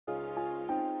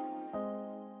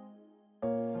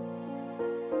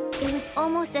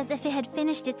almost as if it had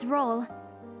finished its role.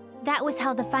 That was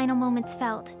how the final moments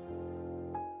felt.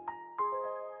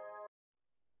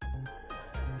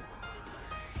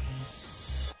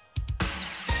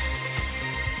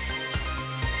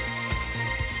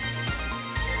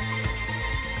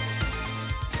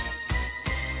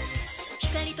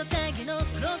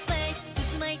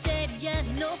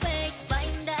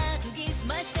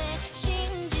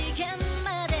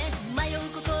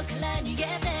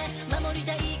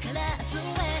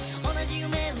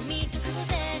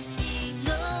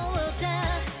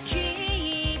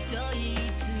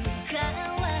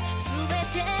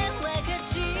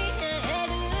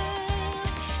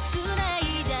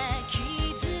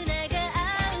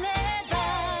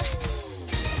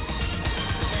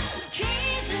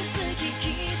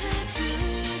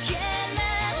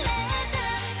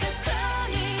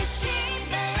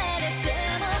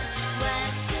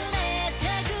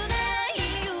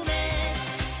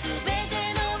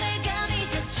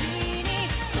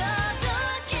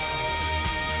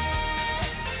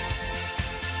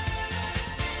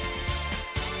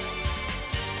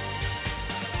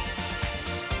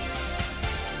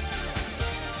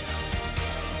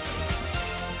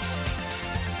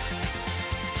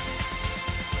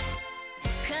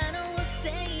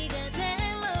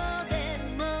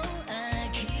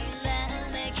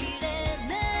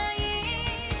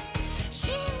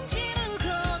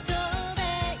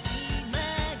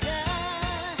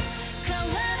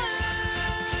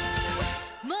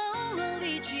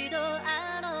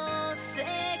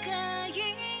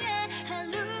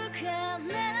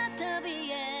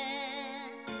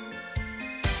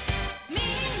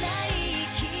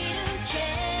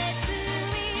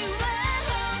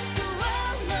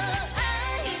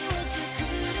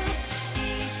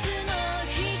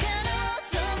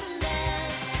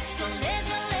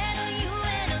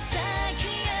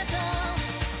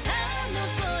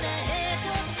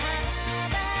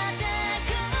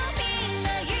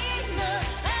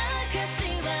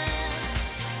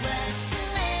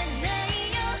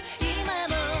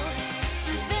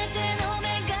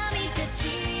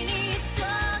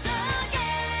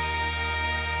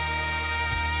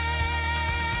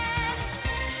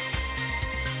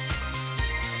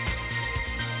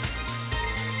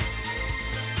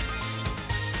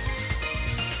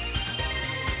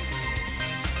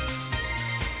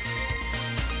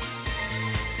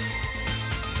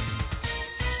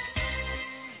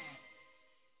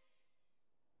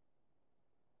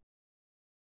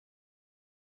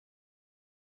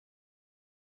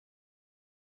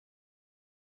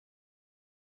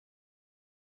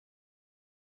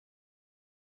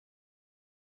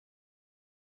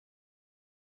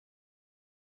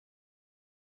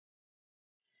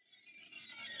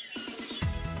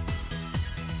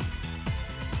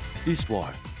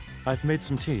 Eastward, I've made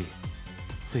some tea.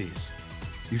 Please,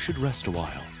 you should rest a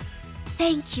while.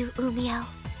 Thank you, Umio.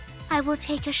 I will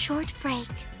take a short break.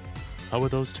 How are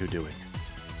those two doing?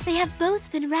 They have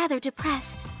both been rather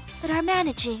depressed, but are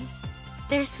managing.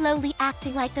 They're slowly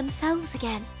acting like themselves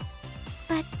again.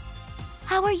 But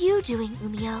how are you doing,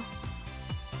 Umio?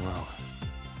 Well,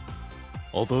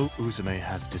 although Uzume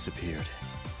has disappeared,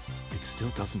 it still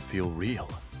doesn't feel real.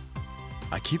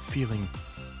 I keep feeling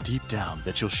deep down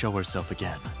that she'll show herself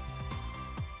again.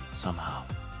 Somehow.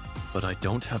 But I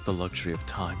don't have the luxury of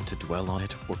time to dwell on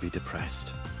it or be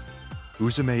depressed.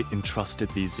 Uzume entrusted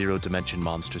these zero-dimension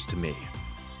monsters to me.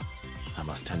 I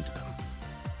must tend to them.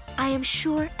 I am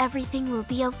sure everything will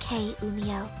be okay,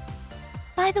 Umio.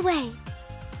 By the way,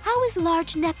 how is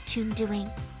Large Neptune doing?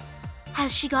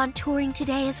 Has she gone touring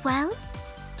today as well?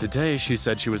 Today she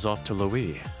said she was off to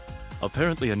Loei.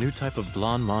 Apparently a new type of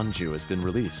blonde manju has been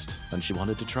released, and she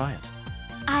wanted to try it.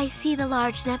 I see the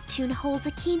Large Neptune holds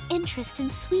a keen interest in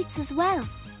sweets as well.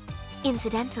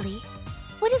 Incidentally,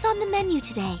 what is on the menu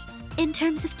today, in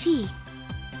terms of tea?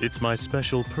 It's my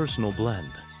special personal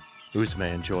blend.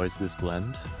 Uzume enjoys this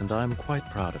blend, and I'm quite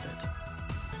proud of it.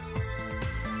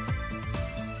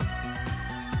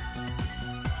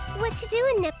 What you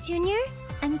doing, Nep Jr.?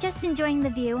 I'm just enjoying the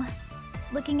view.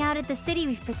 Looking out at the city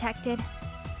we've protected.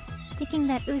 Thinking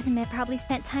that Uzume probably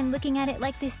spent time looking at it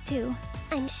like this too.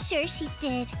 I'm sure she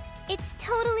did. It's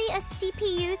totally a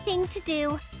CPU thing to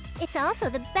do. It's also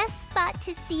the best spot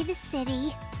to see the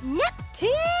city. Neptune!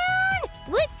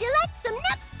 Would you like some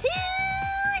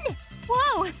Neptune?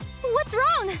 Whoa! What's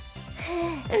wrong?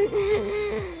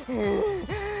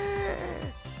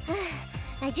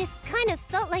 I just kind of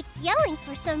felt like yelling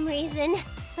for some reason.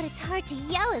 But it's hard to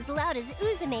yell as loud as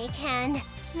Uzume can.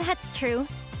 That's true.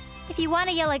 If you want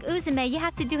to yell like Uzume, you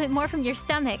have to do it more from your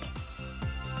stomach.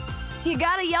 You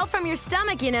gotta yell from your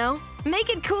stomach, you know. Make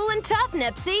it cool and tough,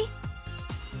 Nipsey.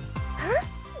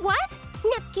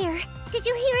 headgear. Did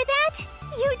you hear that?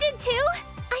 You did too?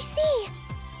 I see.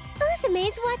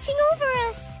 Uzume's watching over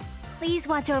us. Please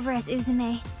watch over us,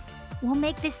 Uzume. We'll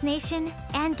make this nation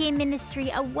and game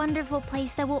industry a wonderful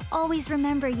place that will always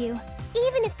remember you.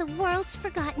 Even if the world's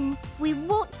forgotten, we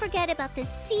won't forget about the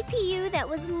CPU that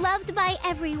was loved by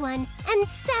everyone and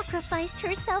sacrificed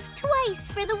herself twice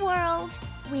for the world.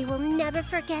 We will never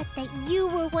forget that you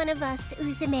were one of us,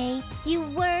 Uzume. You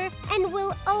were and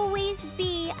will always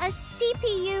be a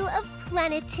CPU of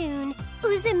Planetoon,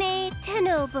 Uzume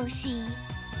Tenoboshi.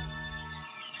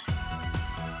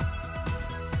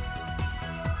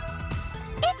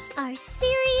 It's our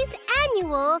series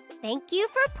annual Thank You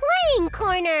for Playing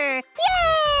corner!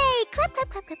 Yay! Clap, clap,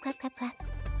 clap, clap, clap, clap, clap.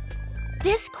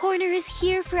 This corner is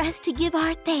here for us to give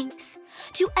our thanks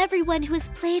to everyone who has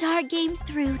played our game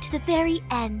through to the very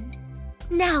end.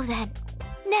 Now then,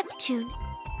 Neptune,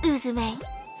 Uzume,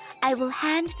 I will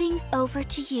hand things over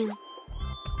to you.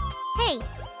 Hey,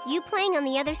 you playing on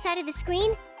the other side of the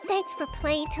screen? Thanks for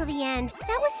playing till the end.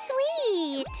 That was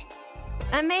sweet.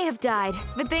 I may have died,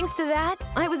 but thanks to that,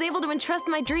 I was able to entrust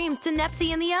my dreams to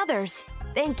Nepsi and the others.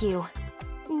 Thank you.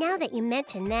 Now that you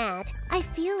mention that, I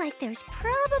feel like there's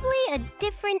probably a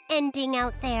different ending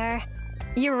out there.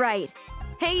 You're right.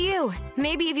 Hey you,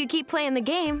 maybe if you keep playing the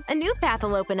game, a new path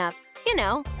will open up. You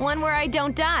know, one where I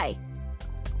don't die.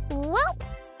 Well,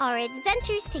 our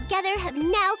adventures together have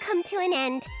now come to an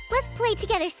end. Let's play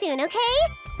together soon, okay?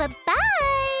 Bye-bye!